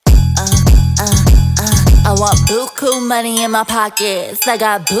I want buku money in my pockets. I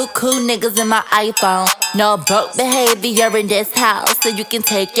got buku niggas in my iPhone. No broke behavior in this house, so you can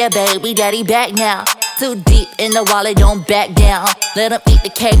take your baby daddy back now. Too deep in the wallet, don't back down. Let him eat the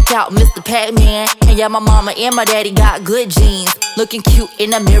cake out, Mr. Pac-Man. And yeah, my mama and my daddy got good genes. Looking cute in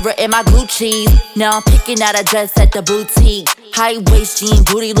the mirror in my Gucci. Now I'm picking out a dress at the boutique. High waist jean,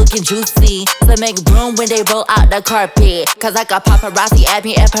 booty looking juicy. So make room when they roll out the carpet. Cause I got paparazzi at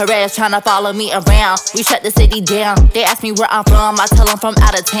me and Perez tryna follow me around. We shut the city down. They ask me where I'm from, I tell them from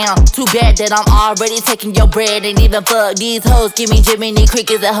out of town. Too bad that I'm already taking your bread and even fuck these hoes. Give me Jiminy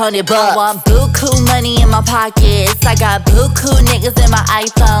Crickets $100. I want buku money in my pockets. I got buku niggas in my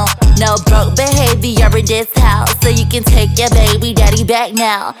iPhone. No broke behavior in this house, so you can take your baby daddy back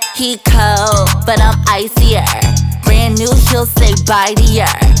now. He cold, but I'm icier. Brand new, he'll say bye to ya.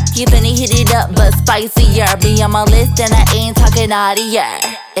 He finna hit it up, but spicier. Be on my list and I ain't talking out of ya.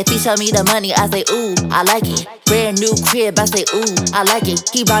 If he show me the money, I say, ooh, I like it. Brand new crib, I say, ooh, I like it.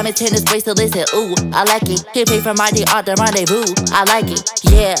 He buy me tennis bracelets and ooh, I like it. He pay for my day at the rendezvous, I like it.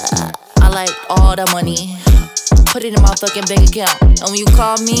 Yeah, I like all the money. Put it in my fucking bank account. And when you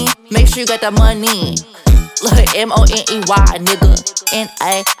call me, make sure you got the money. Look, M-O-N-E-Y, nigga.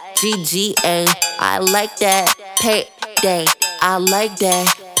 N-A-G-G-A. I like that. Payday. I like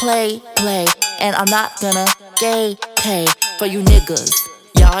that. Play. And I'm not gonna pay for you niggas.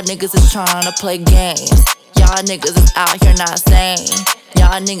 Y'all niggas is trying to play games. Y'all niggas is out here not sane.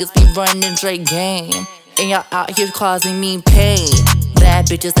 Y'all niggas be running straight game. And y'all out here causing me pain. Bad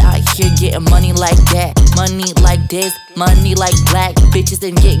bitches out here getting money like that. Money like this, money like black bitches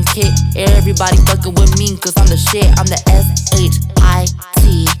and getting kicked. Everybody fucking with me cause I'm the shit. I'm the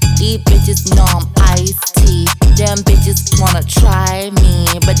S-H-I-T. These bitches know I'm iced-tea. Them bitches wanna try me,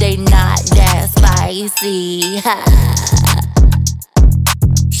 but they not that spicy.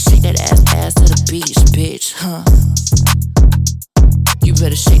 Shake that ass to the beach, bitch, huh? You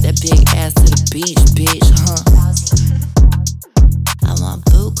better shake that big ass to the beach, bitch, huh?